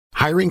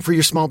Hiring for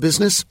your small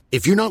business?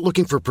 If you're not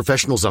looking for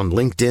professionals on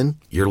LinkedIn,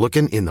 you're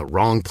looking in the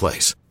wrong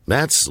place.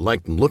 That's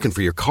like looking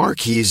for your car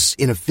keys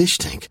in a fish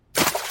tank.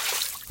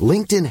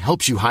 LinkedIn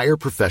helps you hire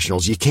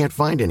professionals you can't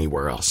find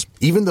anywhere else,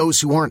 even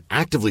those who aren't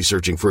actively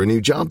searching for a new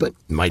job but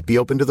might be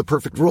open to the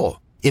perfect role.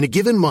 In a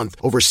given month,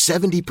 over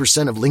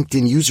 70% of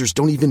LinkedIn users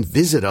don't even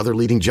visit other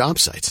leading job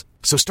sites.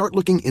 So start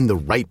looking in the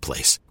right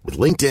place. With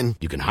LinkedIn,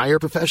 you can hire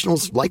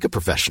professionals like a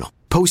professional.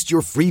 Post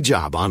your free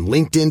job on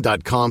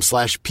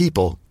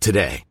linkedin.com/people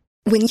today.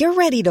 When you're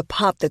ready to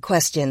pop the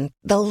question,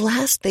 the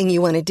last thing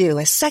you want to do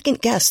is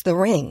second-guess the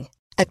ring.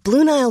 At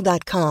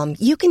BlueNile.com,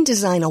 you can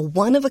design a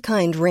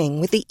one-of-a-kind ring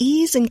with the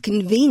ease and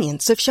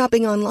convenience of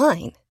shopping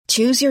online.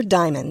 Choose your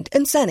diamond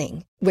and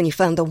setting. When you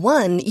find the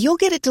one, you'll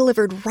get it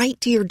delivered right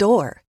to your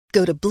door.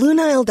 Go to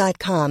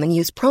BlueNile.com and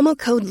use promo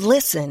code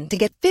LISTEN to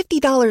get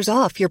 $50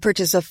 off your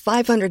purchase of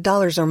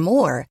 $500 or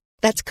more.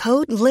 That's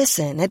code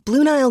LISTEN at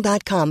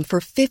BlueNile.com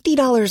for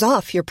 $50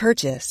 off your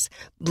purchase.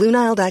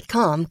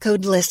 BlueNile.com,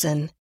 code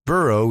LISTEN.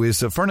 Burrow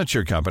is a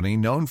furniture company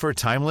known for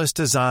timeless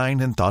design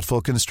and thoughtful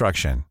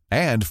construction,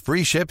 and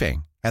free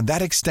shipping, and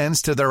that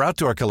extends to their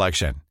outdoor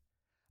collection.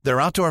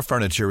 Their outdoor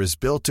furniture is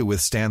built to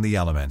withstand the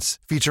elements,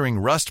 featuring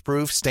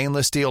rust-proof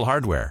stainless steel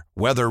hardware,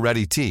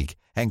 weather-ready teak,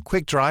 and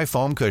quick-dry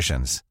foam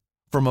cushions.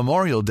 For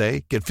Memorial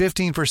Day, get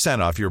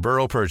 15% off your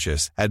Burrow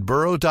purchase at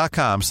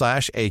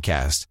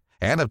burrow.com/ACAST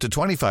and up to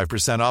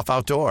 25% off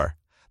outdoor.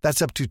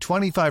 That's up to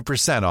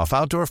 25% off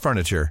outdoor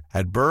furniture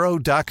at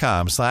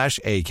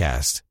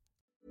burrow.com/ACAST.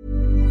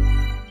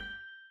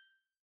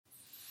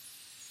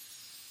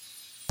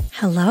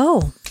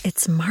 Hello,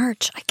 it's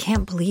March. I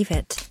can't believe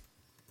it.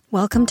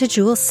 Welcome to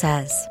Jules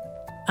Says.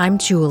 I'm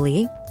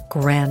Julie,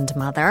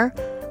 grandmother.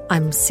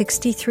 I'm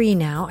 63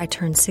 now. I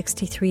turned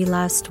 63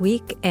 last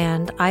week,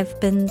 and I've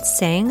been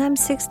saying I'm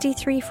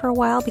 63 for a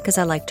while because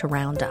I like to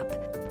round up.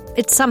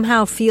 It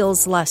somehow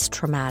feels less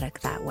traumatic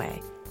that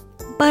way.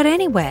 But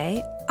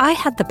anyway, I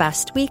had the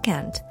best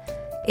weekend.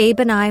 Abe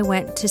and I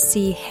went to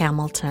see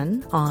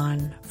Hamilton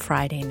on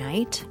Friday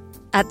night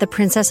at the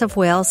Princess of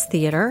Wales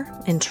Theatre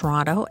in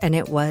Toronto, and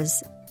it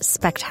was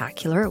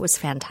spectacular. It was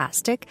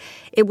fantastic.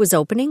 It was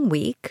opening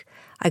week.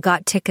 I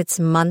got tickets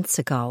months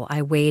ago.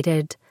 I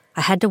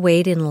had to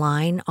wait in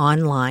line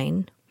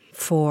online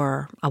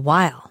for a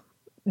while.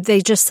 They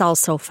just sell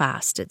so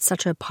fast. It's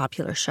such a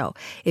popular show.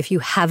 If you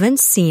haven't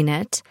seen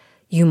it,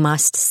 you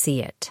must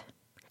see it.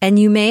 And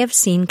you may have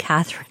seen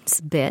Catherine's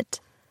bit.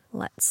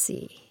 Let's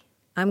see.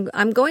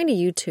 I'm going to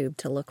YouTube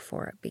to look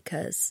for it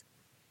because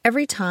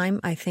every time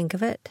I think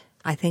of it,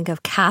 I think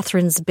of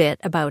Catherine's bit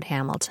about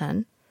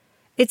Hamilton.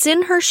 It's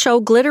in her show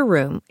Glitter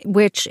Room,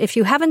 which if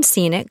you haven't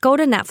seen it, go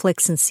to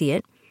Netflix and see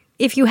it.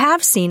 If you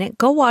have seen it,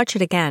 go watch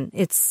it again.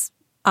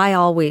 I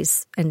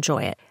always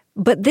enjoy it.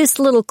 But this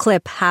little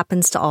clip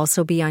happens to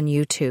also be on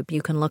YouTube.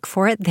 You can look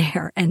for it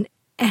there. And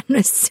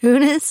as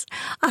soon as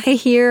I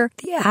hear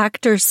the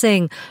actor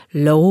sing,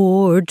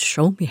 "Lord,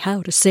 show me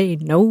how to say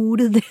no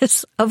to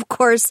this," of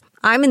course,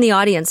 I'm in the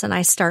audience and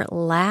I start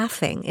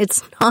laughing.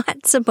 It's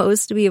not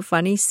supposed to be a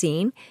funny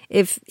scene.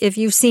 If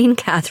you've seen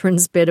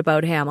Catherine's bit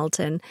about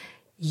Hamilton,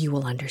 you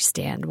will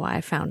understand why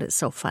I found it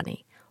so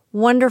funny.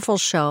 Wonderful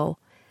show.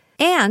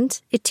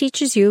 And it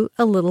teaches you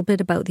a little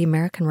bit about the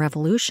American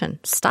Revolution,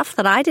 stuff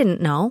that I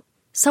didn't know.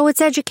 So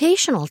it's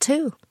educational,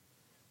 too.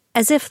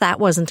 As if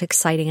that wasn't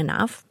exciting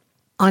enough,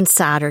 on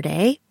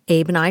Saturday,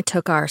 Abe and I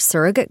took our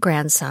surrogate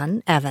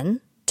grandson,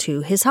 Evan,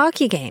 to his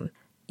hockey game.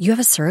 You have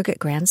a surrogate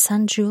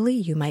grandson, Julie?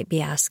 You might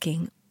be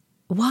asking.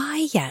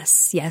 Why,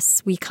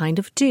 yes, we kind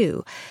of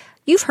do.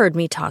 You've heard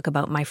me talk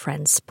about my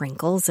friend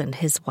Sprinkles and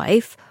his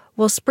wife.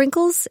 Well,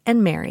 Sprinkles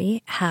and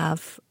Mary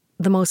have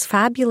the most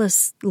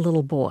fabulous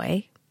little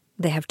boy.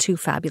 They have two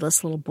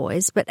fabulous little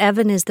boys, but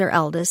Evan is their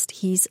eldest.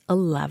 He's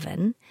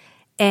 11,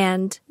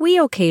 and we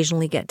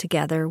occasionally get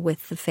together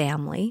with the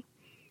family.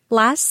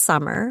 Last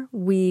summer,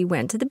 we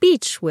went to the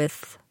beach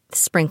with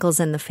Sprinkles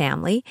and the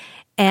family,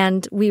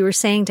 and we were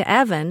saying to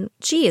Evan,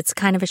 gee, it's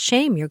kind of a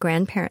shame your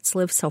grandparents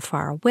live so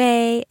far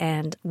away,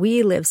 and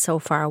we live so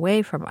far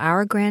away from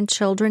our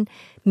grandchildren.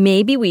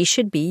 Maybe we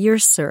should be your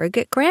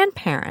surrogate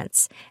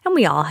grandparents. And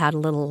we all had a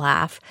little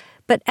laugh.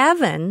 But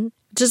Evan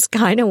just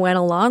kind of went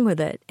along with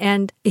it.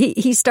 And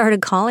he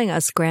started calling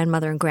us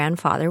grandmother and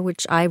grandfather,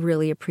 which I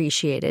really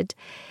appreciated.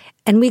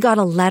 And we got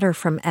a letter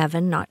from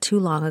Evan not too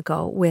long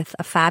ago with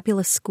a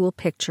fabulous school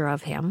picture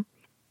of him.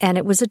 And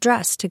it was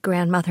addressed to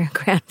grandmother and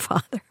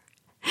grandfather.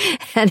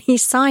 And he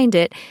signed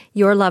it,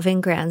 your loving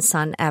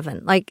grandson,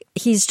 Evan. Like,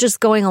 he's just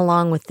going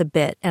along with the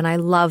bit. And I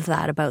love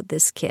that about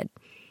this kid.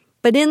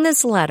 But in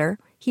this letter,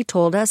 he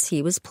told us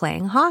he was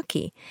playing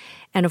hockey.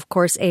 And of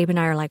course, Abe and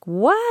I are like,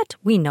 what?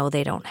 We know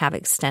they don't have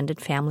extended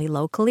family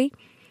locally,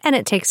 and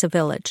it takes a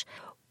village.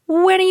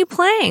 When are you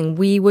playing?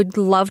 We would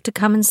love to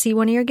come and see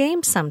one of your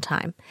games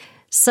sometime.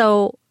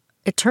 So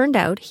it turned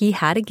out he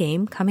had a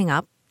game coming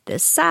up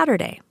this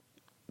Saturday.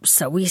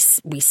 So we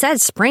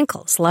said,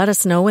 Sprinkles, let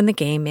us know when the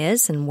game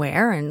is and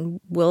where, and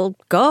we'll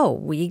go.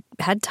 We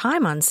had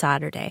time on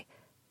Saturday.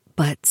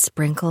 But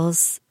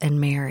Sprinkles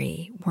and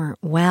Mary weren't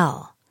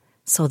well.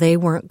 so they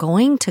weren't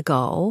going to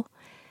go.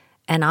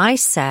 And I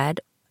said,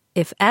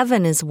 if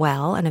Evan is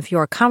well and if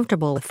you're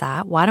comfortable with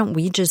that, why don't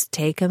we just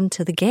take him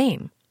to the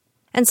game?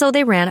 And so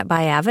they ran it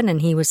by Evan, and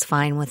he was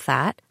fine with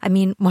that. I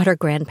mean, what are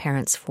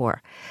grandparents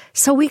for?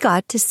 So we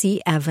got to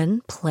see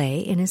Evan play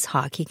in his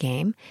hockey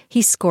game.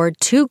 He scored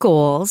 2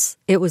 goals.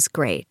 It was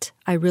great.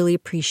 I really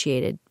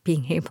appreciated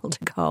being able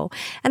to go.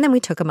 And then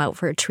we took him out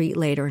for a treat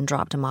later and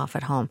dropped him off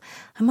at home.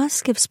 I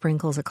must give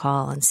Sprinkles a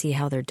call and see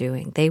how they're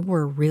doing. They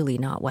were really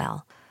not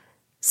well.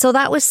 So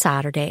that was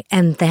Saturday.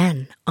 And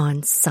then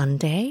on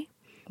Sunday,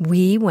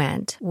 we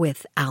went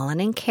with Alan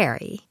and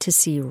Carrie to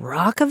see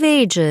Rock of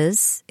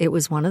Ages. It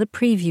was one of the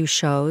preview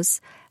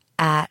shows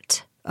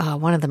at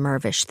one of the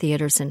Mirvish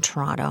theaters in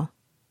Toronto.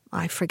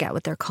 I forget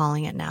what they're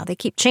calling it now. They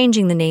keep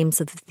changing the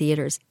names of the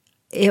theaters.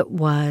 It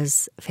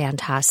was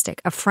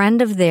fantastic. A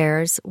friend of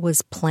theirs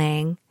was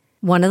playing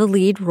one of the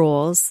lead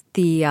roles,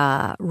 the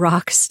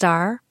rock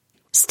star.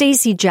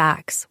 Stacey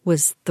Jacks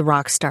was the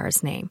rock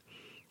star's name.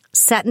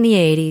 Set in the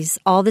 80s,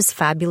 all this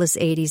fabulous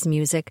 80s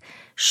music,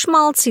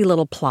 schmaltzy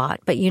little plot,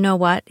 but you know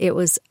what? It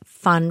was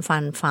fun.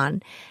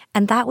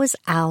 And that was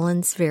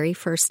Alan's very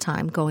first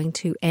time going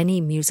to any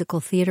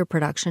musical theater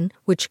production,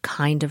 which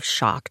kind of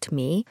shocked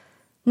me.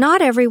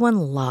 Not everyone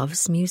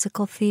loves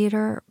musical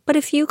theater, but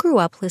if you grew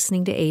up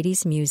listening to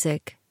 80s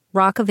music,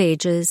 Rock of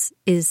Ages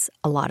is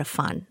a lot of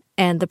fun.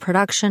 And the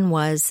production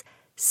was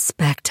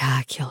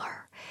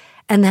spectacular.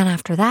 And then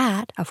after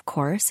that, of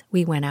course,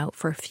 we went out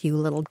for a few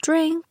little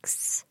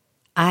drinks.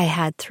 I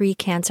had 3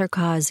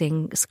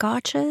 cancer-causing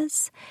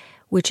scotches,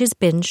 which is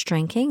binge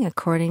drinking,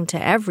 according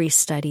to every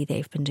study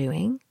they've been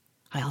doing.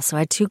 I also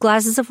had 2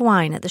 glasses of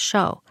wine at the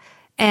show.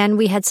 And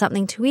we had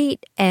something to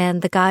eat,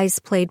 and the guys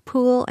played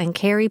pool, and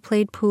Carrie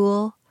played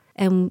pool,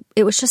 and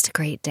it was just a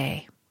great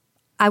day.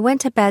 I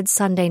went to bed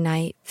Sunday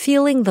night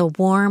feeling the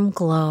warm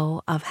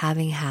glow of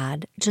having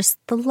had just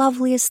the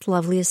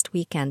loveliest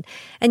weekend.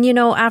 And you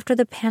know, after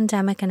the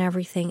pandemic and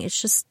everything,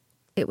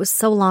 it was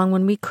so long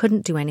when we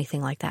couldn't do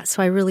anything like that.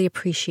 So I really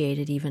appreciate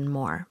it even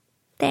more.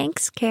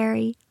 Thanks,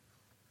 Carrie.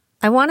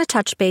 I want to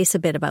touch base a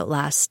bit about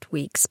last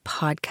week's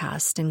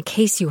podcast. In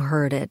case you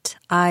heard it,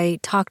 I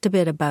talked a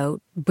bit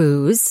about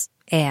booze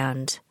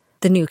and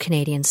the new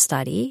Canadian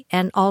study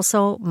and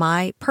also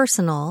my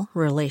personal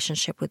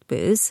relationship with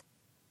booze.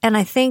 And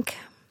I think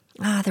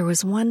there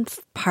was one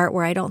part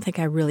where I don't think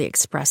I really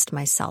expressed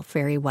myself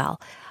very well.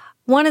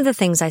 One of the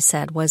things I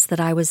said was that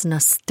I was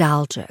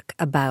nostalgic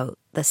about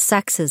the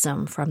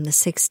sexism from the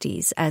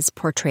 60s as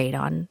portrayed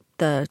on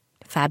the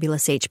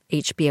fabulous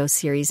HBO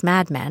series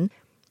Mad Men.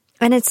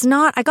 And it's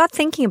not, I got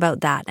thinking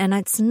about that, and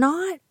it's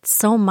not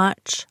so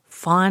much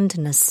fond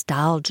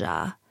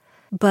nostalgia,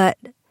 but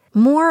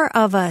more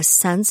of a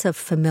sense of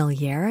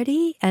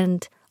familiarity.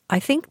 And I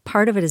think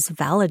part of it is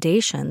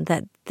validation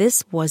that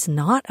this was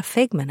not a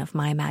figment of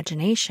my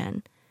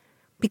imagination.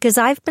 Because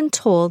I've been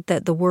told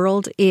that the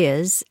world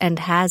is and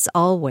has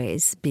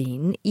always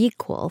been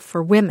equal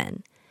for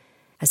women.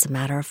 As a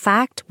matter of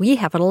fact, we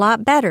have it a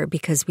lot better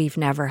because we've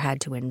never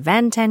had to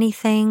invent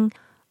anything,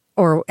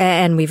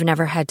 and we've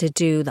never had to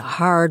do the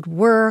hard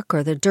work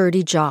or the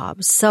dirty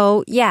jobs.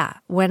 So yeah,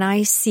 when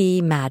I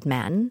see Mad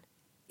Men,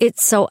 it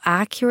so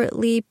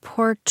accurately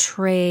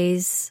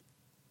portrays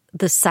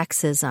the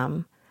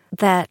sexism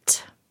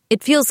that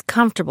it feels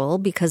comfortable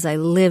because I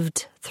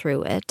lived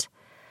through it.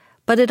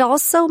 But it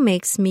also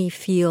makes me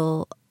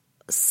feel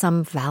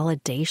some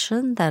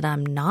validation that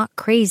I'm not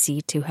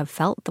crazy to have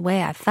felt the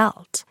way I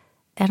felt.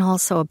 And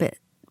also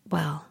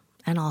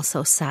and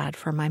also sad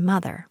for my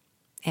mother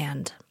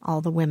and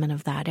all the women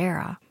of that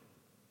era.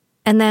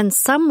 And then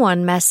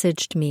someone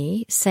messaged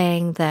me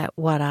saying that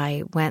what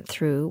I went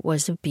through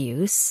was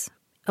abuse.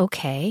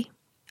 Okay,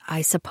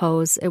 I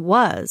suppose it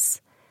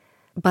was.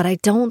 But I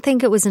don't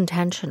think it was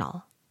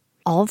intentional.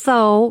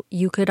 Although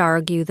you could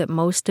argue that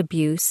most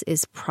abuse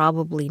is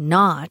probably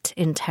not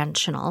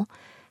intentional,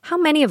 how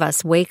many of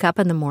us wake up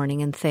in the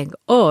morning and think,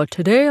 oh,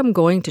 today I'm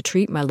going to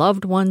treat my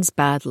loved ones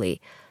badly?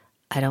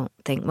 I don't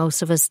think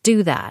most of us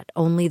do that,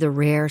 only the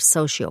rare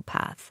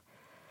sociopath.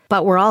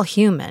 But we're all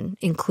human,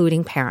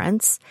 including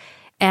parents,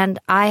 and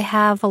I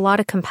have a lot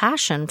of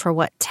compassion for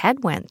what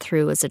Ted went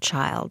through as a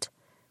child.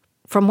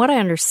 From what I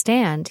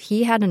understand,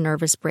 he had a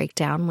nervous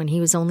breakdown when he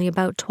was only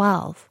about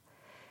 12.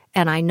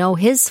 And I know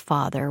his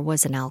father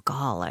was an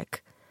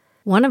alcoholic.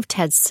 One of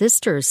Ted's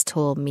sisters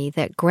told me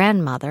that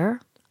grandmother,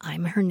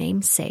 I'm her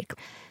namesake,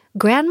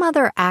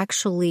 grandmother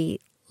actually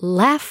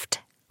left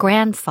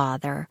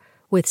grandfather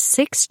with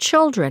 6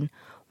 children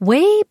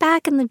way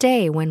back in the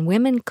day when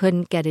women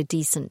couldn't get a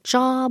decent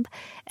job,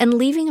 and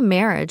leaving a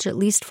marriage, at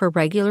least for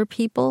regular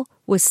people,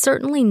 was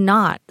certainly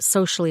not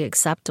socially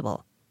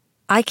acceptable.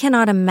 I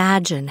cannot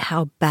imagine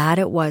how bad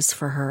it was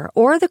for her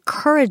or the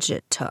courage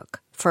it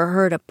took for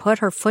her to put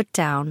her foot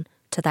down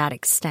to that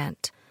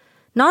extent.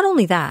 Not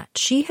only that,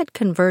 she had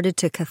converted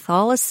to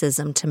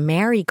Catholicism to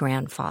marry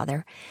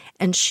grandfather,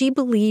 and she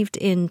believed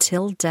in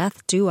till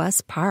death do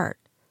us part.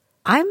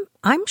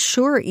 I'm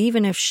sure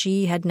even if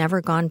she had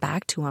never gone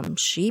back to him,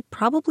 she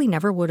probably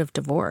never would have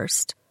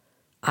divorced.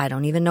 I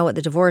don't even know what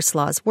the divorce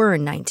laws were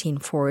in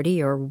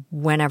 1940 or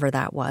whenever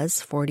that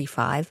was,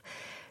 45.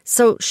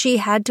 So she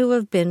had to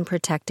have been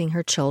protecting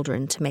her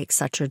children to make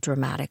such a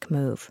dramatic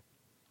move.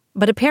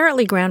 But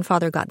apparently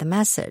grandfather got the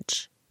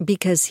message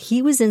because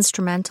he was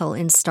instrumental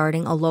in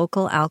starting a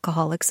local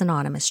Alcoholics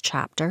Anonymous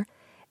chapter,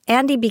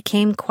 and he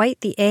became quite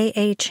the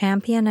AA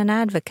champion and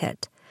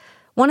advocate.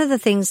 One of the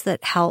things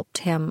that helped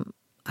him,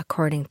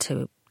 according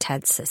to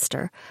Ted's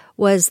sister,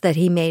 was that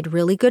he made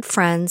really good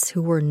friends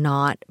who were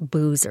not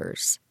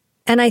boozers.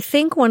 And I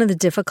think one of the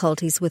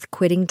difficulties with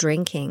quitting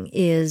drinking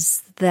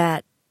is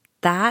that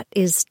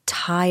is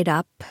tied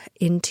up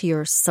into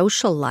your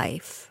social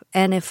life.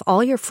 And if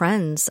all your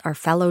friends are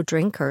fellow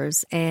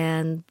drinkers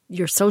and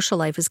your social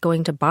life is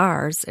going to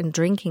bars and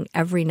drinking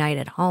every night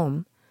at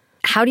home,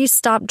 how do you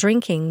stop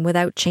drinking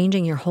without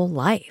changing your whole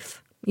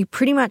life? You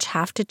pretty much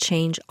have to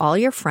change all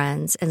your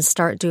friends and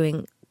start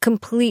doing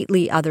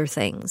completely other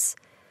things.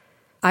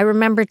 I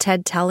remember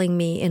Ted telling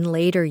me in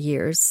later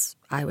years,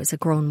 I was a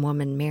grown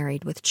woman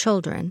married with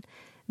children,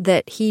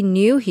 that he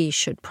knew he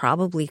should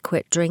probably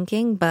quit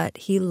drinking, but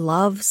he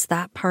loves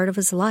that part of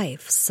his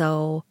life.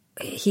 So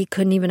he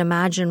couldn't even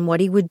imagine what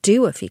he would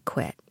do if he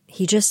quit.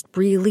 He just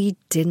really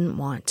didn't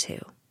want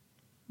to.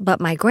 But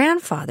my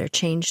grandfather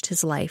changed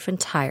his life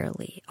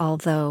entirely,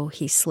 although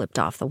he slipped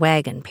off the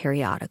wagon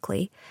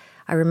periodically.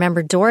 I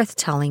remember Dorothy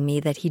telling me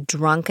that he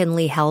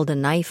drunkenly held a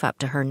knife up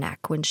to her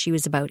neck when she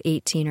was about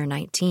 18 or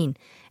 19,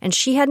 and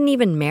she hadn't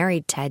even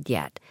married Ted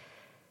yet.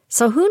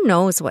 So who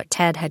knows what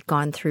Ted had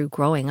gone through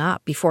growing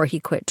up before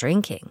he quit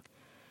drinking.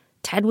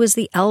 Ted was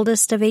the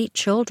eldest of 8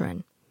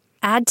 children.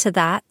 Add to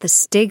that the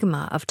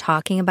stigma of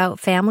talking about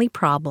family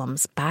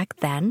problems back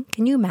then.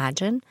 Can you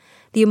imagine?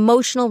 The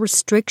emotional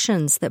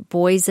restrictions that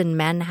boys and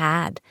men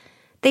had.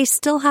 They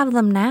still have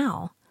them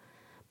now.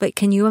 But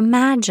can you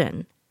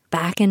imagine?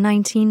 Back in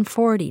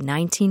 1940,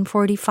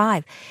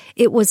 1945,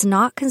 it was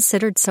not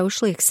considered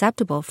socially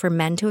acceptable for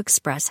men to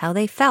express how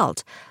they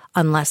felt,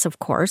 unless, of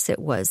course, it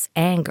was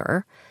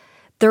anger.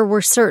 There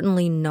were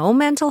certainly no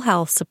mental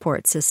health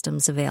support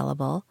systems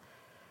available.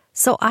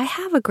 So I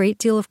have a great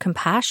deal of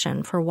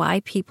compassion for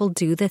why people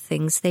do the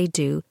things they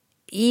do,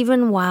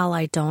 even while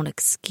I don't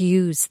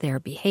excuse their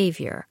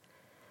behavior.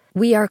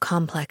 We are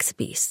complex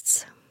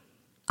beasts.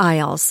 I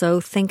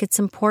also think it's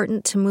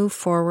important to move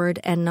forward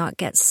and not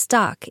get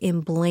stuck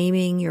in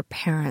blaming your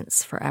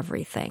parents for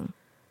everything.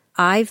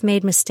 I've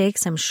made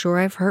mistakes. I'm sure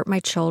I've hurt my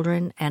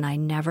children, and I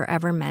never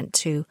ever meant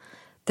to.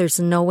 There's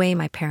no way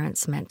my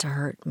parents meant to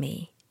hurt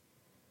me.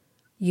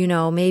 You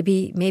know,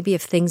 maybe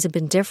if things had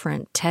been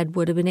different, Ted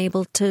would have been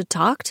able to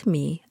talk to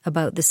me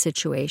about the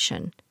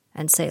situation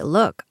and say,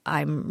 look,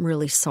 I'm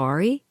really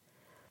sorry.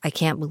 I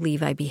can't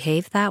believe I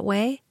behaved that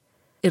way.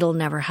 It'll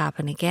never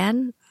happen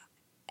again.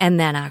 And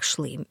then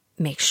actually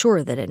make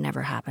sure that it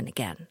never happened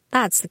again.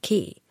 That's the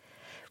key.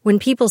 When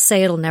people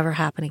say it'll never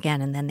happen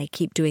again and then they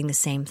keep doing the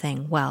same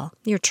thing, well,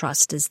 your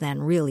trust is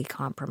then really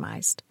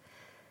compromised.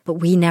 But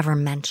we never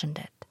mentioned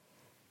it.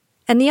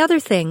 And the other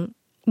thing,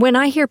 when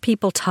I hear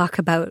people talk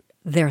about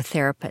their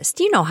therapist,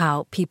 you know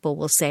how people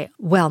will say,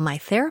 well, my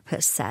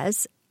therapist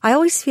says, I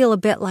always feel a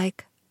bit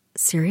like,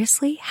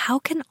 seriously, how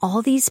can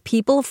all these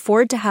people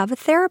afford to have a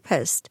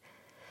therapist?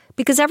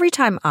 Because every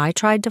time I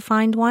tried to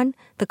find one,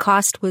 the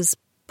cost was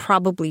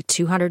probably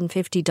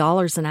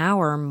 $250 an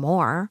hour or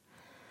more.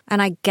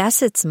 And I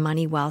guess it's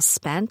money well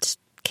spent.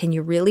 Can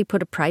you really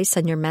put a price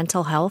on your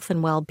mental health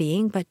and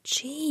well-being? But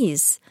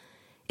geez,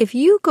 if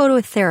you go to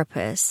a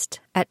therapist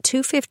at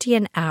 $250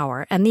 an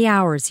hour, and the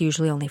hour is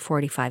usually only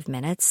 45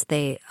 minutes,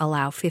 they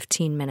allow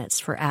 15 minutes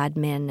for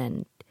admin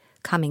and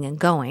coming and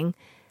going,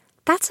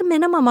 that's a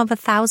minimum of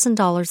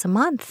 $1,000 a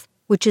month,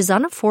 which is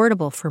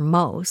unaffordable for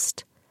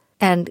most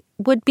and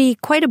would be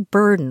quite a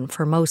burden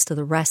for most of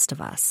the rest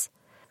of us.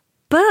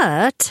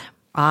 But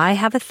I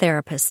have a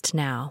therapist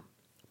now,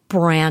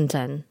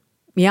 Brandon.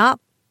 Yep,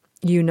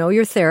 you know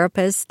your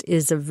therapist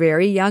is a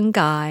very young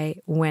guy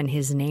when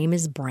his name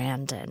is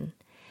Brandon.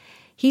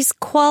 He's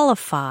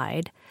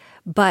qualified,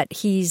 but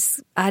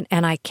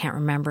and I can't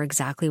remember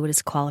exactly what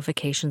his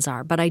qualifications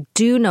are, but I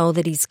do know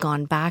that he's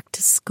gone back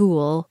to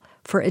school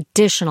for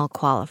additional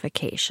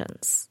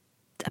qualifications,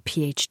 a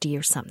PhD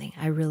or something.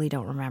 I really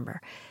don't remember.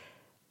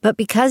 But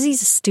because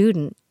he's a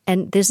student,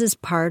 and this is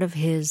part of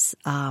his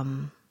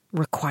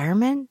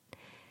requirement,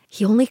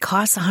 he only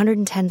costs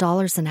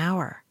 $110 an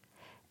hour.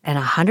 And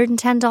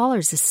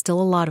 $110 is still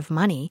a lot of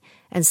money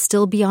and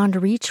still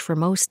beyond reach for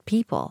most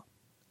people.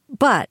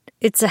 But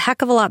it's a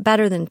heck of a lot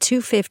better than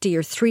 $250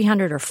 or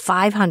 $300 or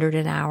 $500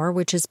 an hour,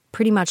 which is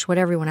pretty much what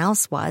everyone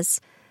else was.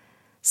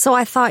 So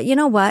I thought, you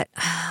know what?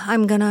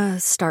 I'm going to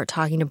start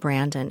talking to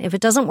Brandon. If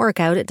it doesn't work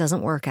out, it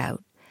doesn't work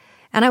out.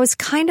 And I was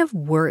kind of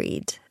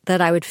worried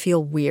that I would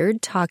feel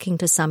weird talking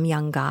to some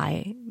young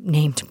guy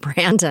named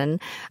Brandon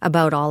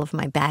about all of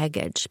my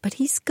baggage, but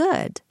he's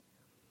good.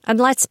 And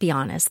let's be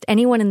honest,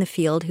 anyone in the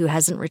field who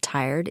hasn't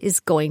retired is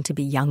going to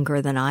be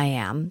younger than I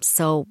am,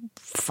 so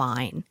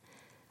fine.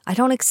 I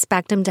don't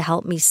expect him to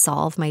help me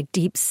solve my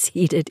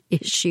deep-seated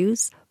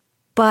issues,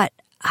 but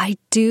I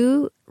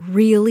do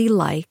really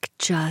like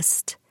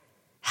just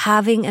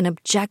having an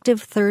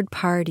objective third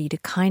party to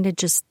kind of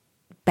just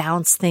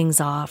bounce things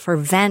off or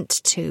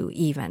vent to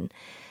even,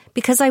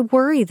 because I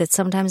worry that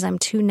sometimes I'm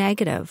too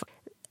negative.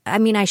 I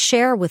mean, I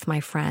share with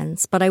my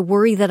friends, but I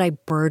worry that I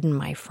burden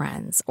my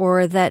friends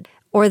or that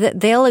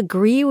they'll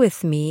agree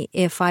with me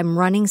if I'm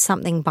running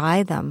something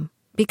by them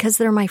because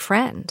they're my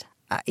friend.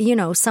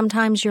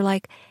 Sometimes you're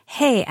like,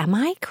 hey, am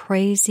I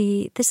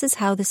crazy? This is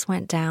how this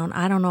went down.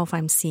 I don't know if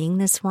I'm seeing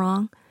this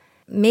wrong.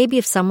 Maybe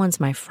if someone's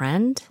my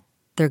friend,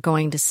 they're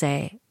going to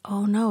say,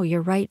 oh, no,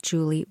 you're right,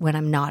 Julie, when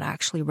I'm not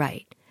actually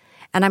right.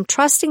 And I'm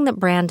trusting that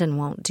Brandon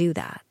won't do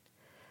that.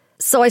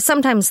 So I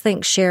sometimes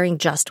think sharing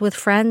just with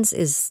friends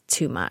is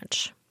too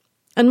much.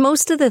 And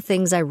most of the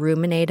things I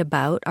ruminate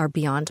about are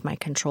beyond my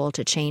control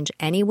to change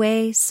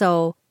anyway.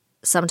 So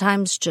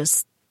sometimes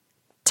just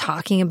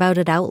talking about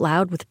it out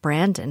loud with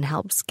Brandon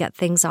helps get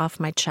things off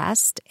my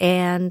chest.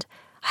 And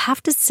I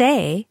have to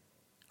say,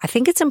 I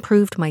think it's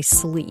improved my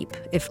sleep,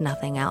 if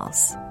nothing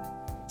else.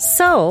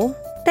 So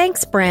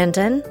thanks,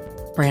 Brandon.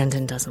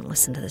 Brandon doesn't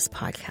listen to this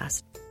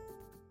podcast.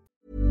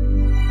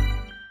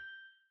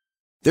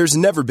 There's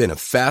never been a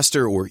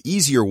faster or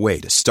easier way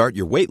to start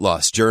your weight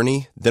loss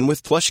journey than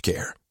with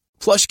PlushCare.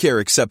 PlushCare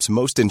accepts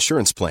most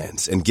insurance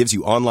plans and gives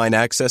you online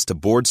access to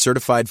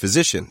board-certified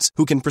physicians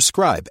who can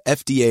prescribe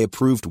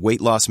FDA-approved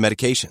weight loss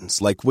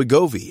medications like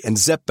Wegovy and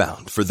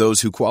Zepbound for those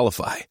who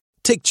qualify.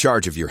 Take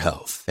charge of your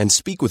health and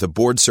speak with a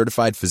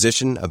board-certified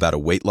physician about a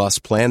weight loss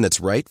plan that's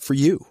right for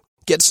you.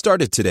 Get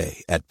started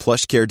today at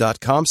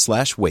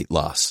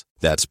plushcare.com/weight-loss.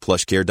 That's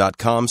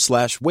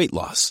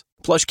plushcare.com/weight-loss.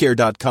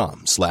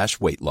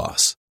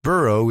 plushcare.com/weight-loss.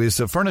 Burrow is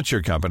a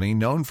furniture company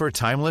known for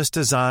timeless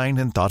design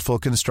and thoughtful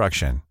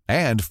construction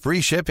and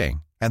free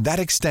shipping, and that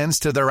extends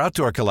to their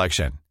outdoor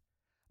collection.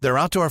 Their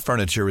outdoor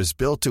furniture is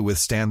built to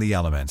withstand the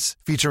elements,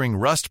 featuring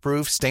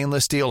rust-proof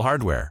stainless steel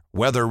hardware,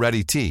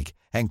 weather-ready teak,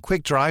 and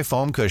quick-dry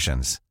foam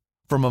cushions.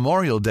 For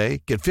Memorial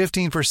Day, get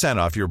 15%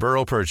 off your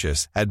Burrow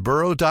purchase at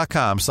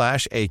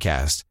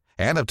burrow.com/ACAST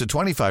and up to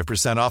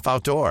 25% off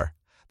outdoor.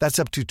 That's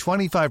up to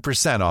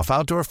 25% off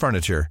outdoor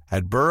furniture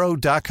at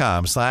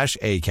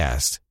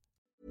burrow.com/ACAST.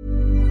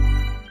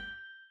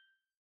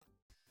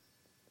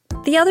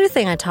 The other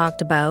thing I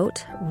talked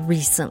about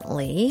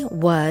recently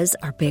was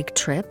our big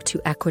trip to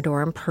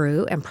Ecuador and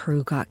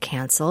Peru got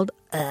canceled.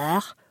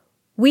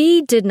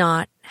 We did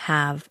not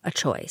have a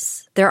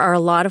choice. There are a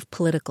lot of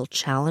political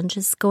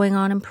challenges going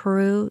on in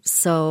Peru,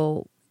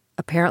 so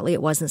apparently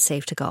it wasn't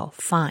safe to go.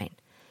 Fine.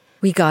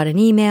 We got an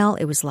email,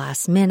 it was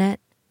last minute,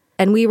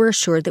 and we were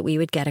assured that we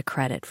would get a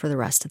credit for the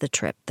rest of the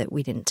trip that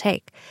we didn't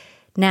take.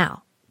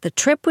 Now, the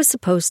trip was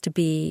supposed to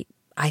be,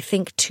 I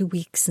think, 2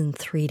 weeks and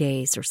 3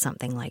 days or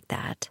something like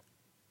that.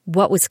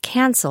 What was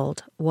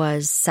canceled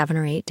was 7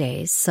 or 8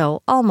 days,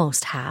 so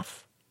almost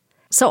half.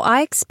 So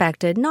I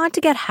expected not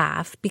to get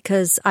half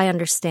because I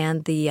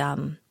understand the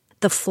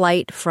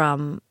flight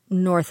from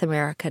North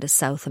America to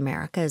South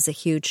America is a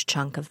huge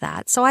chunk of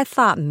that. So I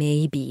thought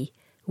maybe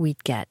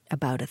we'd get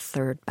about a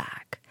third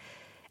back.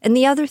 And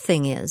the other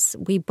thing is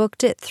we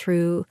booked it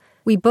through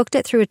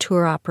a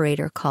tour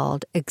operator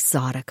called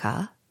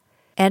Exotica.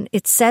 And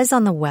it says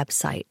on the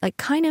website, like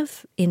kind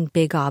of in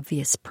big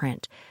obvious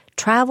print,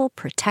 travel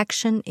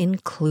protection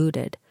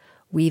included.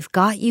 We've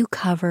got you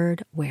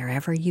covered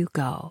wherever you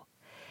go.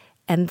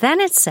 And then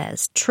it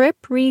says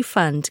trip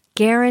refund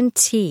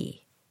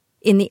guarantee.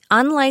 In the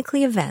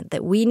unlikely event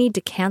that we need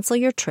to cancel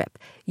your trip,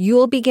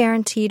 you'll be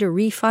guaranteed a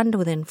refund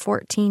within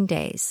 14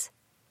 days.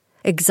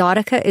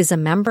 Exotica is a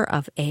member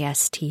of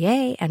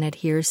ASTA and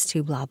adheres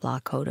to blah,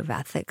 blah, code of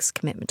ethics,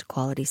 commitment to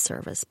quality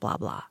service, blah,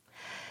 blah.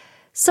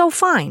 So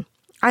fine.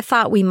 I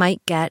thought we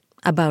might get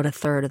about a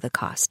third of the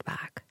cost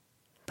back.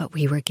 But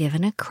we were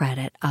given a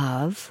credit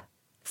of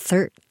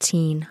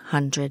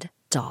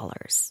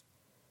 $1,300.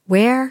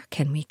 Where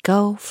can we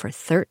go for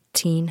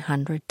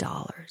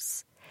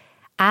 $1,300?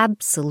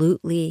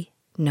 Absolutely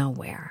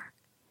nowhere.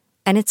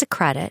 And it's a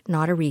credit,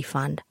 not a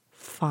refund.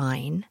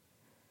 Fine.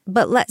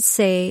 But let's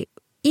say,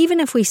 even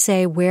if we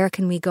say, where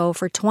can we go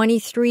for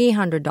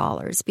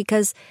 $2,300?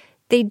 Because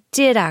they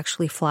did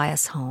actually fly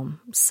us home.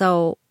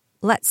 So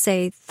let's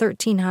say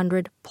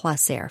 $1,300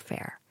 plus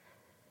airfare.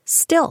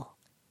 Still,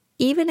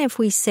 even if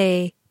we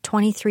say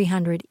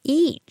 $2,300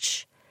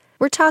 each,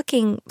 we're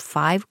talking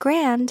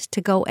 $5,000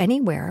 to go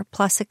anywhere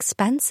plus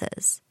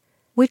expenses,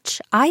 which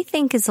I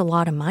think is a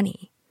lot of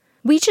money.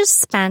 We just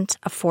spent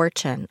a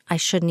fortune. I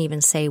shouldn't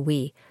even say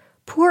we.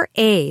 Poor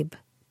Abe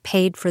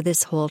paid for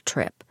this whole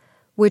trip,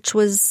 which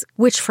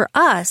for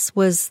us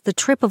was the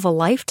trip of a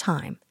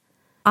lifetime.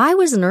 I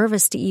was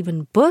nervous to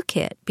even book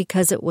it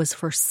because it was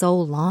for so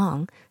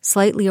long,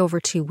 slightly over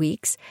 2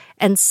 weeks,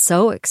 and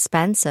so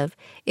expensive.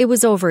 It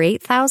was over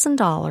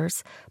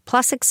 $8,000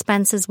 plus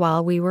expenses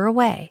while we were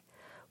away.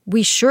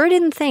 We sure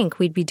didn't think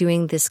we'd be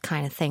doing this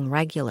kind of thing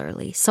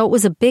regularly, so it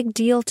was a big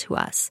deal to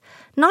us.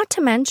 Not to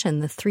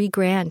mention the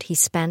 $3,000 he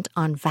spent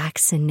on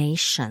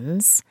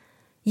vaccinations.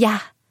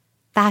 Yeah,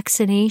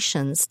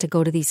 vaccinations to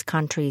go to these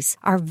countries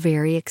are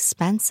very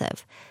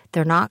expensive.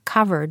 They're not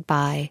covered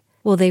by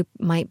Well, they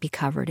might be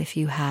covered if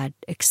you had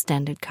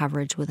extended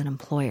coverage with an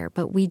employer,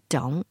 but we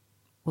don't.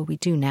 Well, we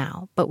do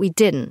now, but we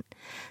didn't.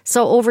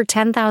 So over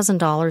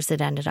 $10,000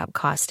 it ended up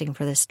costing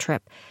for this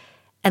trip.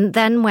 And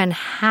then when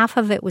half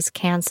of it was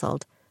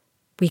canceled,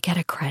 we get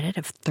a credit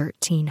of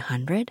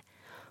 $1,300,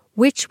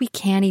 which we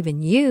can't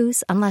even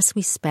use unless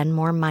we spend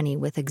more money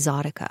with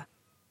Exotica.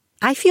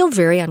 I feel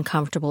very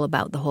uncomfortable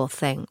about the whole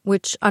thing,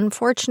 which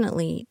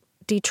unfortunately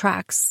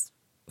detracts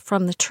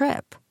from the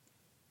trip.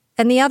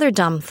 And the other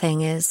dumb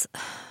thing is,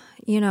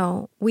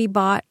 we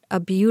bought a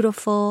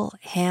beautiful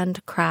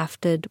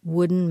handcrafted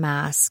wooden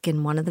mask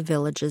in one of the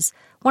villages,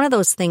 one of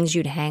those things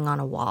you'd hang on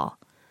a wall.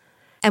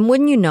 And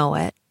wouldn't you know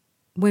it,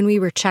 when we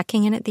were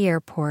checking in at the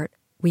airport,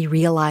 we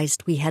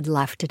realized we had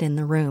left it in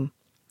the room.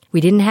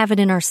 We didn't have it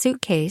in our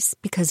suitcase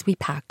because we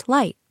packed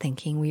light,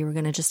 thinking we were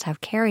going to just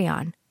have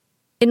carry-on.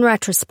 In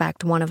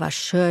retrospect, one of us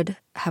should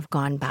have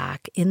gone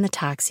back in the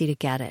taxi to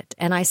get it.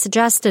 And I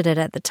suggested it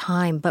at the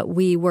time, but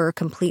we were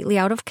completely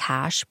out of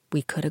cash.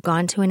 We could have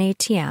gone to an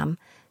ATM.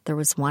 There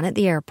was one at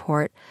the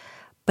airport.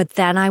 But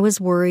then I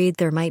was worried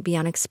there might be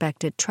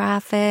unexpected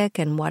traffic,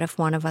 and what if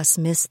one of us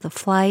missed the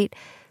flight?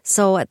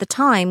 So at the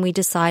time, we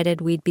decided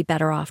we'd be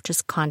better off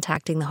just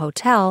contacting the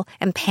hotel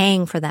and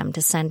paying for them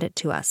to send it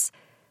to us.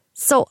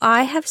 So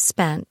I have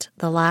spent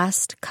the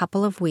last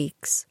couple of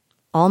weeks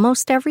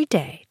almost every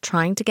day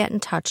trying to get in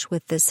touch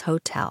with this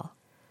hotel.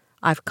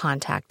 I've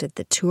contacted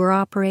the tour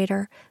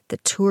operator, the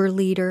tour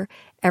leader.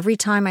 Every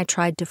time I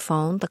tried to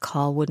phone, the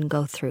call wouldn't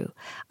go through.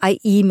 I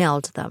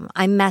emailed them.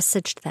 I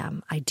messaged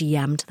them. I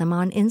DM'd them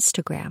on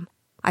Instagram.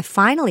 I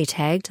finally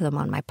tagged them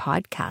on my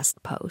podcast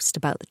post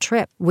about the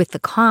trip with the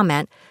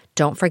comment,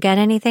 "Don't forget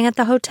anything at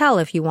the hotel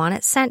if you want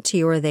it sent to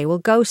you or they will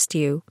ghost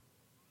you."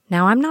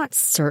 Now, I'm not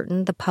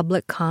certain the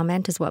public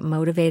comment is what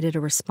motivated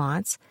a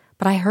response,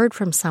 but I heard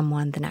from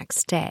someone the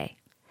next day.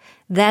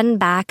 Then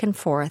back and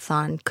forth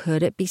on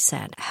could it be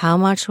sent? How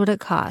much would it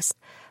cost?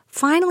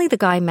 Finally, the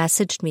guy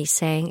messaged me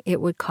saying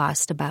it would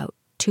cost about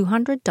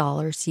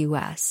 $200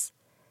 US.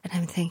 And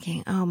I'm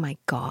thinking, oh my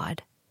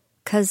God,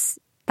 because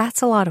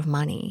that's a lot of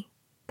money.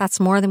 That's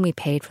more than we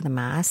paid for the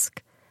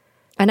mask.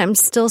 And I'm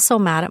still so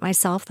mad at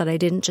myself that I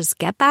didn't just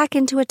get back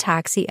into a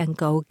taxi and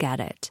go get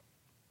it.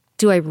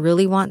 Do I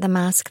really want the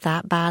mask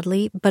that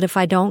badly? But if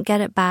I don't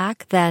get it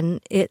back, then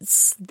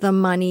it's the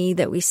money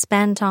that we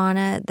spent on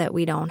it that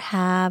we don't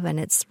have, and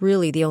it's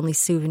really the only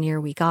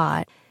souvenir we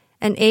got.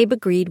 And Abe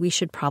agreed we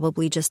should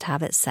probably just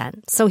have it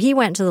sent. So he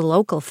went to the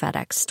local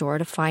FedEx store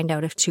to find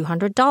out if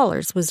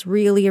 $200 was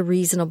really a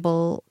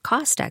reasonable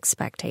cost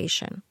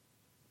expectation.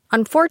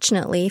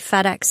 Unfortunately,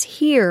 FedEx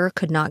here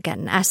could not get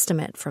an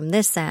estimate from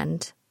this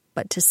end,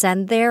 but to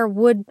send there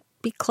would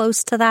be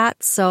close to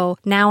that, so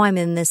now I'm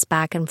in this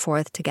back and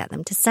forth to get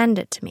them to send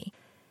it to me.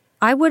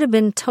 I would have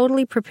been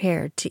totally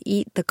prepared to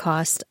eat the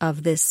cost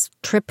of this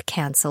trip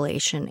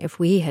cancellation if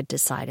we had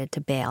decided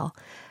to bail,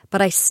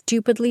 but I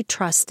stupidly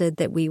trusted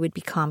that we would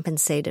be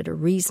compensated a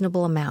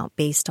reasonable amount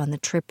based on the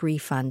trip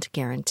refund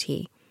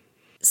guarantee.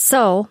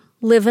 So,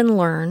 live and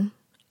learn.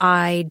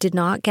 I did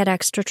not get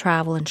extra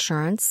travel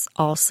insurance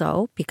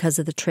also because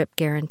of the trip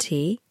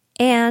guarantee,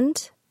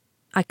 and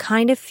I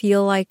kind of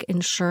feel like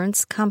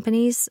insurance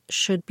companies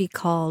should be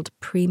called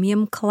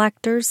premium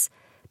collectors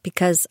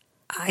because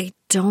I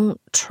don't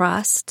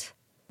trust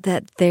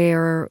that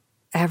they're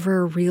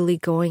ever really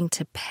going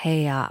to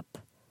pay up.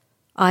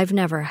 I've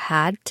never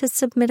had to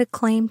submit a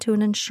claim to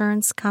an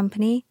insurance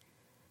company,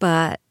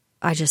 but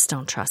I just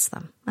don't trust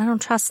them. I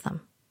don't trust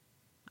them.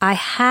 I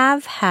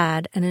have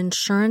had an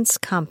insurance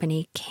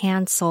company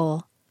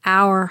cancel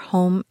our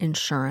home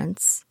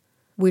insurance,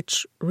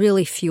 which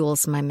really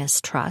fuels my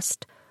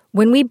mistrust.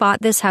 When we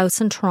bought this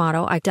house in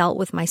Toronto, I dealt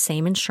with my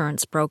same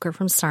insurance broker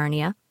from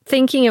Sarnia,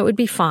 thinking it would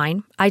be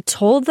fine. I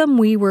told them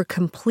we were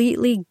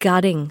completely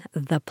gutting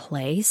the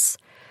place.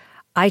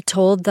 I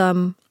told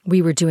them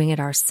we were doing it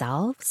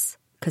ourselves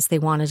because they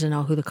wanted to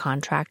know who the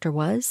contractor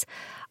was.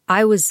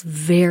 I was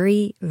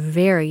very,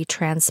 very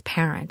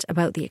transparent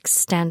about the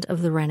extent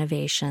of the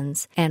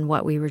renovations and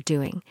what we were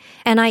doing.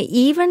 And I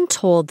even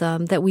told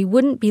them that we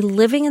wouldn't be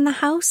living in the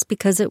house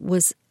because it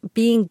was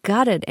being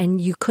gutted and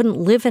you couldn't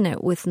live in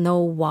it with no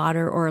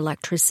water or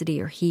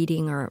electricity or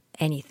heating or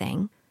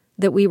anything,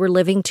 that we were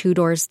living 2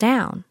 doors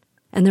down.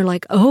 And they're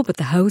like, oh, but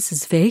the house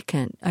is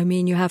vacant. I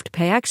mean, you have to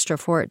pay extra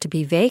for it to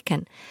be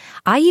vacant.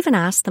 I even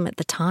asked them at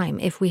the time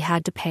if we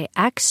had to pay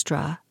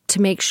extra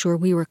to make sure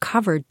we were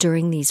covered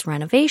during these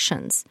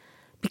renovations,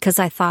 because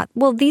I thought,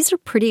 well, these are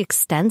pretty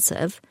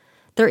extensive.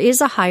 There is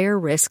a higher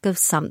risk of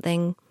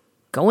something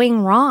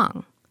going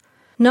wrong.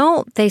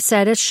 No, they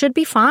said it should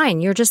be fine.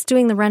 You're just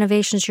doing the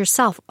renovations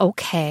yourself.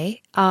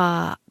 Okay,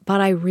 but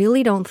I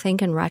really don't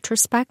think in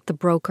retrospect the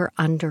broker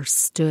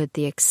understood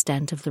the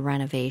extent of the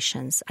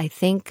renovations. I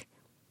think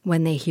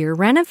when they hear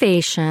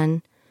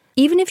renovation,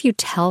 even if you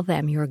tell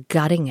them you're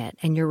gutting it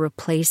and you're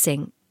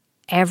replacing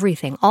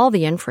everything, all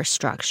the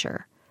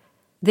infrastructure,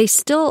 they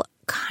still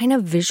kind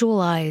of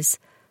visualize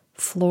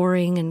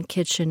flooring and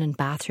kitchen and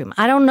bathroom.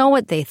 I don't know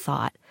what they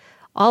thought.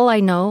 All I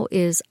know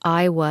is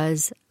I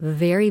was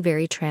very,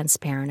 very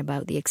transparent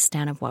about the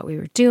extent of what we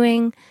were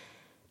doing,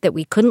 that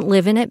we couldn't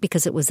live in it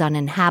because it was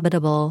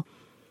uninhabitable,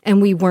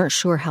 and we weren't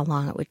sure how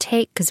long it would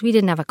take because we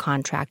didn't have a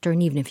contractor.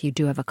 And even if you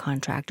do have a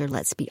contractor,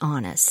 let's be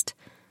honest,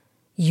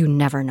 you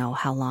never know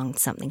how long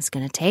something's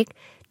going to take.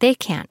 They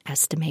can't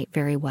estimate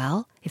very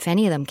well. If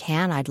any of them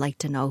can, I'd like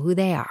to know who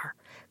they are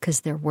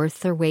because they're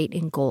worth their weight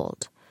in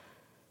gold.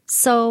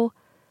 So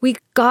we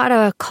got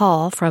a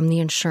call from the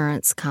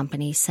insurance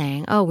company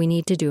saying, oh, we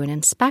need to do an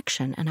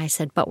inspection. And I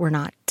said, but we're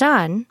not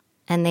done.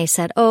 And they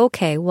said, oh,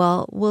 okay,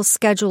 well, we'll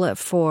schedule it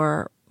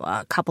for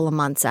a couple of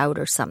months out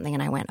or something.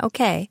 And I went,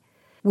 okay,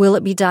 will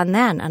it be done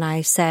then? And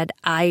I said,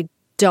 I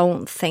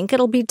don't think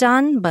it'll be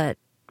done, but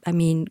I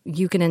mean,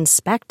 you can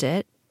inspect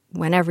it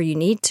whenever you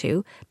need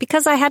to,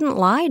 because I hadn't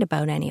lied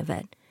about any of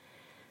it.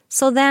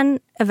 So then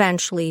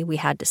eventually we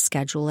had to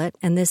schedule it,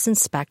 and this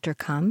inspector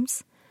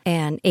comes,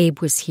 and Abe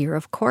was here,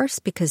 of course,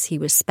 because he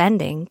was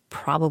spending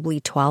probably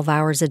 12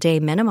 hours a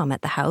day minimum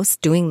at the house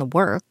doing the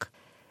work.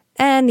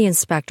 And the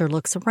inspector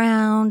looks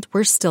around.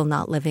 We're still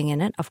not living in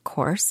it, of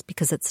course,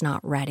 because it's not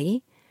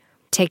ready.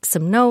 Takes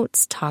some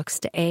notes, talks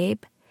to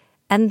Abe,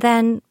 and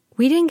then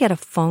we didn't get a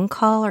phone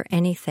call or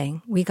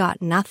anything. We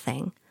got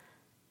nothing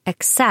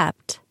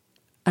except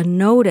a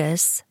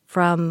notice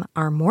from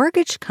our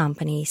mortgage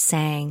company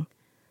saying,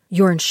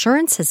 your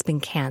insurance has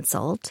been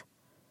canceled,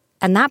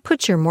 and that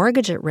puts your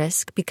mortgage at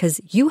risk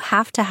because you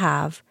have to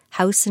have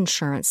house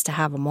insurance to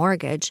have a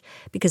mortgage,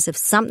 because if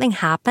something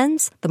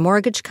happens, the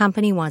mortgage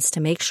company wants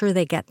to make sure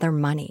they get their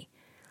money.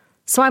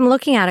 So I'm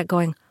looking at it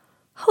going,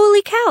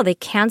 holy cow, they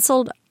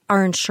canceled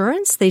our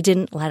insurance? They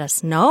didn't let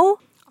us know?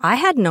 I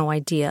had no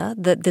idea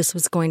that this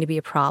was going to be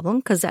a problem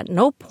because at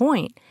no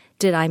point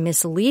did I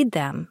mislead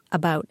them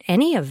about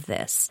any of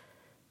this.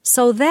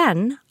 So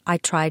then I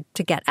tried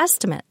to get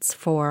estimates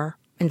for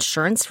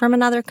insurance from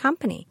another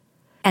company.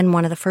 And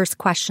one of the first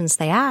questions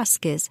they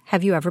ask is,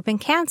 have you ever been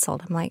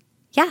canceled? I'm like,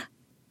 yeah,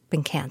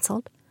 been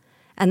canceled.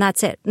 And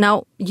that's it.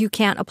 No, you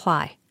can't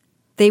apply.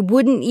 They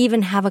wouldn't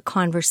even have a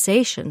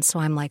conversation. So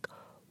I'm like,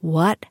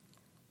 what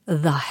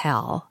the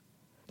hell?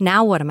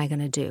 Now what am I going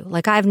to do?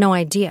 Like, I have no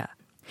idea.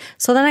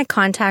 So then I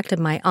contacted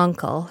my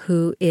uncle,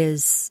 who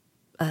is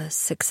a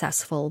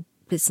successful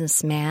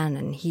businessman,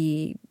 and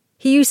he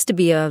used to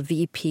be a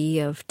VP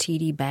of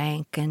TD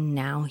Bank, and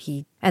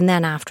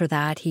then after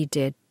that he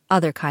did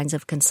other kinds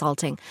of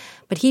consulting.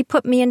 But he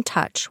put me in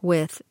touch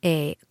with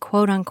a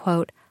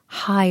quote-unquote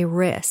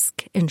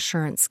high-risk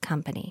insurance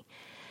company.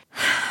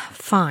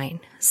 Fine.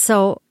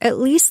 So at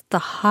least the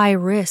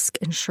high-risk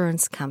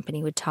insurance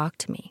company would talk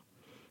to me.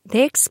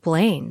 They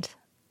explained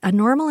a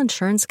normal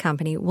insurance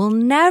company will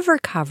never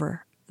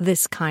cover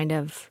this kind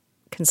of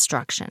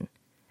construction.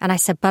 And I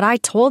said, but I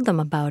told them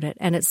about it.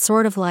 And it's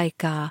sort of like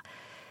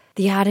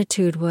the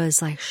attitude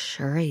was like,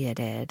 sure you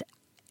did.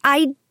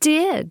 I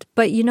did.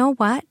 But you know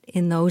what?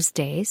 In those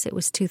days, it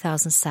was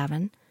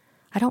 2007.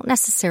 I don't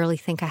necessarily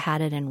think I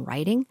had it in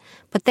writing,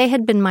 but they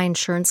had been my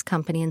insurance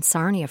company in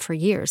Sarnia for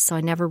years, so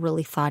I never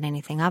really thought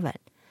anything of it.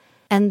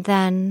 And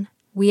then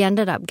we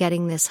ended up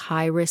getting this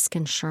high-risk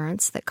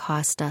insurance that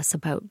cost us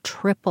about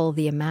triple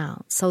the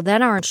amount. So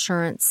then our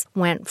insurance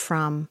went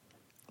from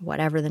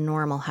whatever the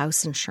normal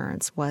house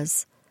insurance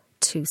was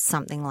to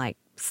something like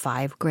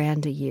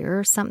 $5,000 a year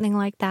or something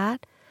like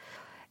that.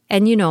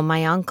 And,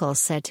 my uncle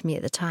said to me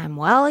at the time,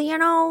 well,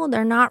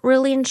 they're not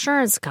really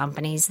insurance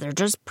companies. They're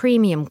just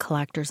premium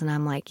collectors. And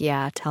I'm like,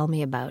 yeah, tell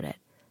me about it.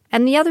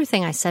 And the other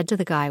thing I said to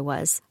the guy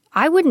was,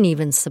 I wouldn't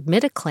even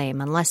submit a claim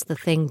unless the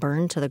thing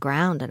burned to the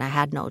ground and I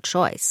had no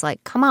choice.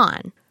 Like, come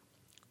on.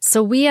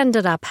 So we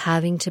ended up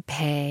having to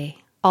pay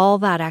all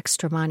that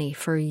extra money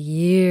for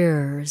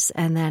years.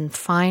 And then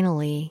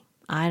finally,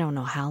 I don't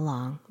know how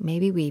long,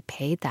 maybe we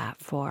paid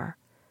that for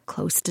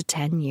close to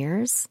 10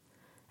 years.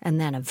 And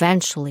then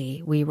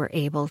eventually we were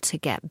able to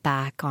get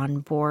back on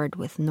board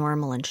with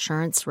normal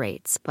insurance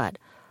rates. But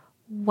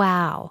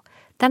wow.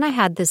 Then I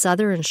had this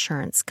other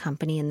insurance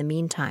company in the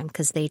meantime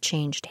because they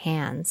changed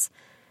hands.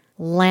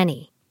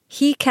 Lenny,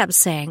 he kept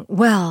saying,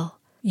 well,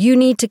 you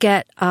need to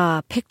get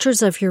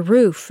pictures of your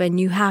roof and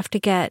you have to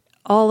get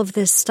all of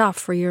this stuff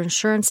for your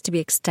insurance to be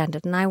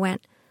extended. And I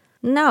went,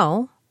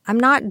 no, I'm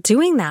not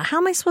doing that. How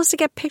am I supposed to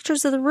get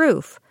pictures of the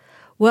roof?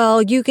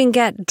 Well, you can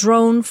get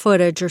drone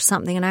footage or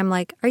something. And I'm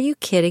like, are you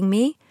kidding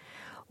me?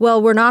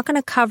 Well, we're not going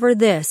to cover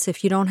this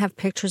if you don't have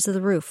pictures of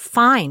the roof.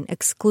 Fine,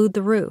 exclude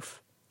the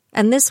roof.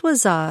 And this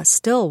was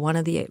still one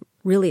of the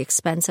really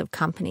expensive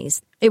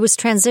companies. It was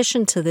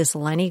transitioned to this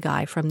Lenny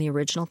guy from the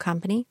original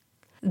company.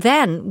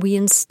 Then we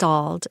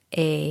installed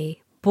a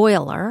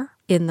boiler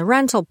in the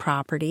rental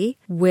property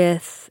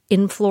with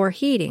in-floor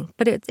heating.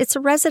 But it's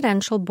a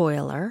residential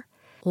boiler.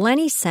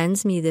 Lenny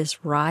sends me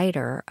this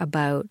rider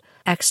about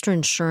extra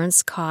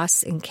insurance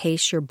costs in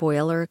case your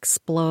boiler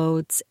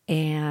explodes,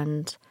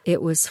 and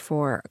it was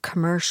for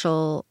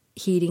commercial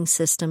heating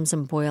systems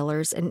and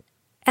boilers. And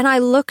I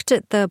looked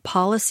at the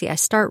policy. I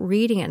start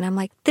reading it, and I'm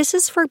like, this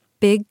is for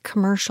big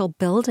commercial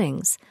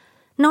buildings,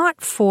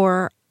 not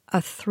for a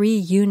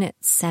 3-unit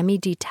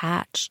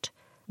semi-detached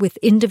with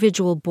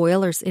individual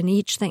boilers in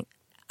each thing.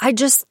 I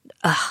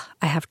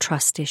have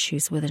trust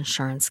issues with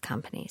insurance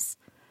companies.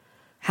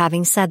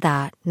 Having said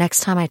that, next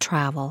time I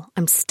travel,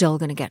 I'm still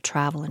going to get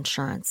travel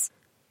insurance.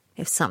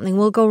 If something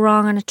will go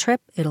wrong on a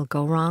trip, it'll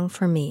go wrong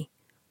for me.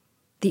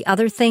 The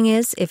other thing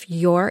is, if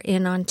you're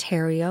in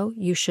Ontario,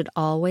 you should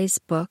always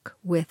book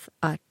with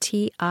a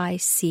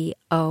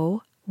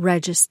TICO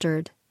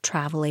registered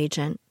travel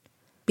agent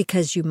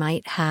because you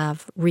might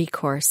have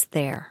recourse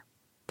there.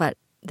 But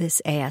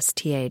this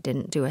ASTA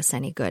didn't do us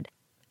any good.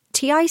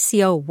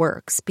 TICO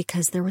works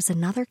because there was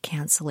another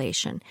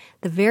cancellation.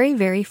 The very,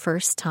 very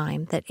first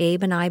time that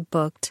Abe and I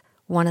booked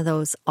one of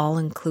those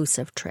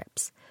all-inclusive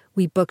trips,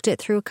 we booked it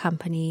through a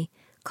company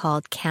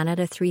called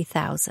Canada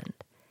 3000.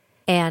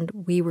 And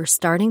we were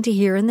starting to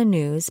hear in the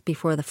news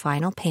before the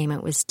final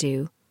payment was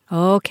due,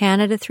 oh,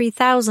 Canada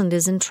 3000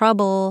 is in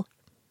trouble.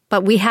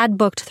 But we had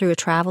booked through a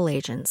travel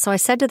agent. So I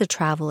said to the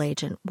travel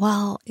agent,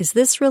 well, is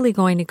this really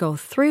going to go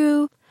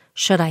through?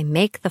 Should I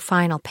make the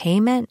final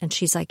payment? And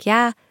she's like,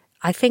 yeah,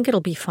 I think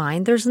it'll be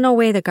fine. There's no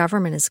way the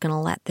government is going to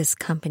let this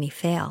company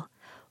fail.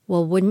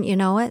 Well, wouldn't you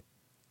know it?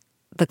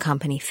 The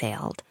company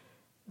failed.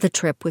 The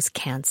trip was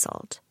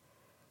canceled.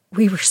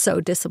 We were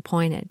so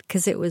disappointed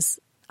because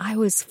I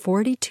was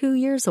 42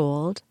 years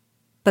old,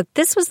 but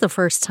this was the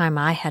first time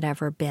I had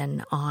ever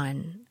been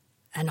on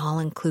an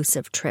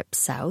all-inclusive trip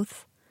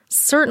south.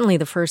 Certainly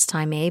the first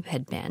time Abe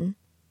had been.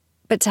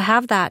 But to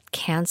have that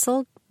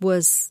canceled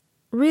was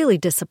really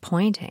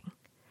disappointing.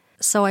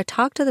 So I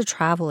talked to the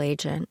travel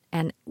agent,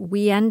 and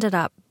we ended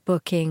up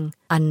booking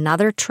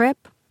another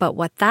trip. But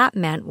what that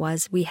meant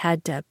was we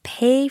had to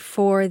pay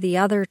for the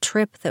other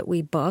trip that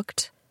we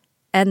booked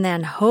and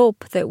then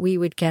hope that we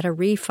would get a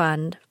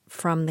refund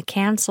from the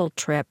canceled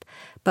trip.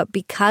 But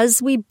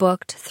because we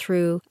booked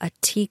through a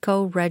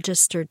TICO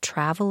registered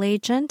travel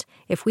agent,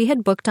 if we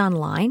had booked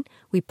online,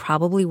 we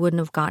probably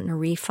wouldn't have gotten a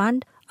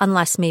refund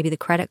unless maybe the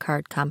credit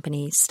card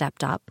company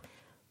stepped up.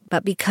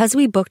 But because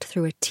we booked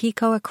through a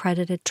TICO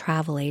accredited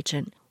travel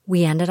agent,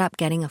 we ended up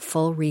getting a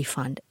full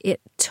refund.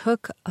 It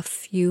took a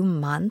few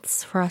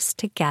months for us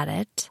to get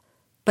it,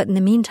 but in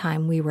the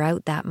meantime, we were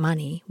out that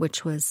money,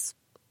 which was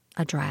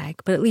a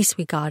drag, but at least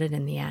we got it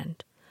in the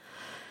end.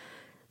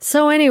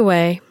 So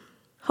anyway,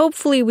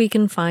 hopefully we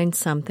can find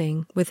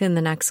something within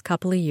the next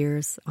couple of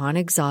years on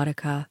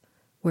Exotica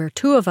where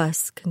two of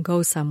us can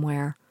go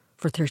somewhere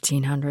for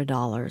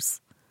 $1,300.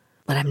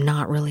 But I'm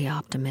not really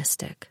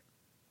optimistic.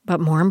 But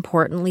more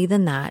importantly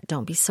than that,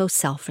 don't be so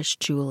selfish,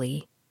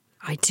 Julie.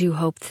 I do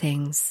hope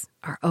things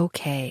are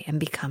okay and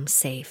become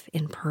safe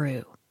in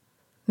Peru.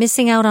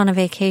 Missing out on a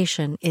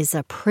vacation is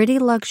a pretty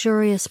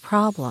luxurious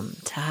problem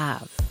to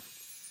have.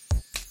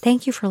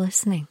 Thank you for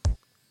listening.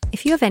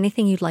 If you have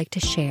anything you'd like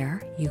to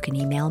share, you can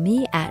email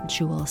me at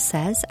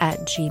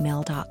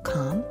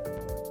julessays@gmail.com.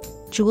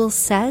 Jules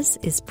Says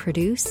is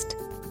produced,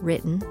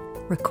 written,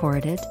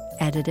 recorded,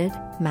 edited,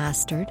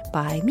 mastered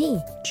by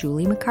me,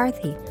 Julie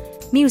McCarthy.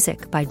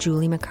 Music by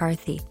Julie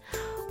McCarthy.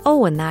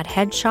 Oh, and that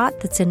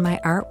headshot that's in my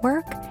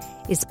artwork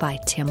is by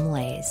Tim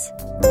Lays.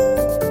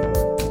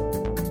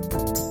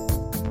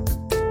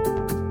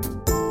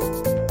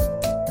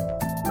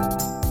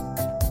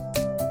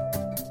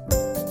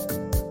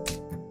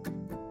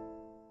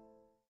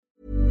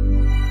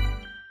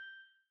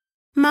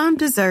 Mom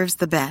deserves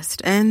the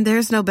best, and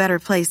there's no better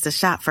place to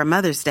shop for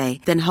Mother's Day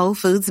than Whole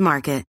Foods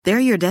Market. They're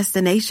your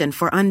destination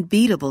for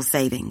unbeatable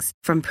savings,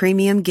 from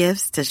premium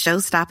gifts to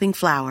show-stopping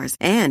flowers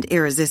and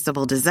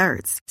irresistible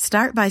desserts.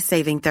 Start by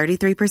saving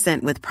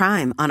 33% with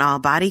Prime on all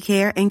body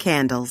care and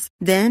candles.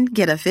 Then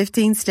get a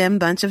 15-stem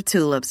bunch of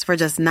tulips for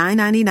just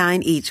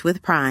 $9.99 each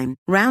with Prime.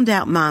 Round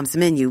out Mom's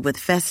menu with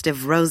festive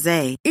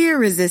rosé,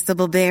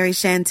 irresistible berry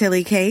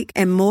chantilly cake,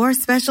 and more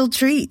special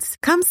treats.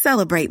 Come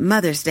celebrate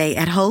Mother's Day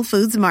at Whole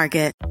Foods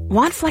Market.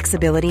 Want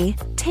flexibility?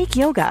 Take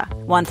yoga.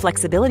 Want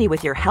flexibility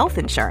with your health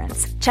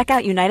insurance? Check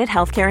out United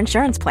Healthcare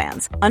Insurance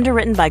Plans.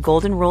 Underwritten by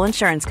Golden Rule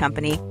Insurance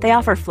Company, they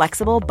offer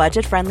flexible,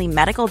 budget-friendly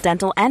medical,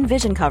 dental, and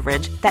vision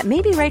coverage that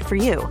may be right for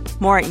you.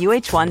 More at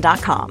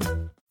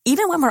uh1.com.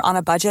 Even when we're on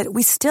a budget,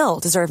 we still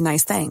deserve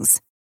nice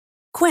things.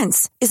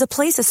 Quince is a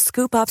place to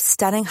scoop up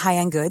stunning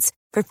high-end goods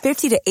for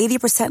 50 to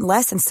 80%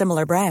 less than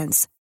similar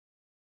brands.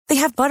 They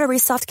have buttery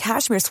soft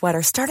cashmere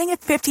sweaters starting at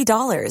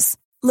 $50,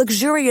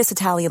 luxurious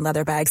Italian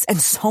leather bags, and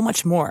so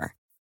much more.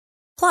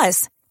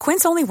 Plus,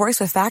 Quince only works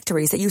with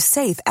factories that use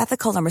safe,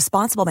 ethical, and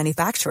responsible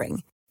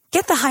manufacturing.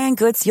 Get the high-end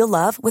goods you'll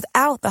love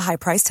without the high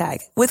price tag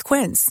with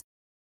Quince.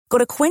 Go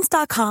to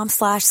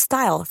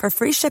quince.com/style for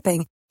free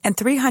shipping and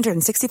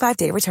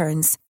 365-day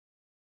returns.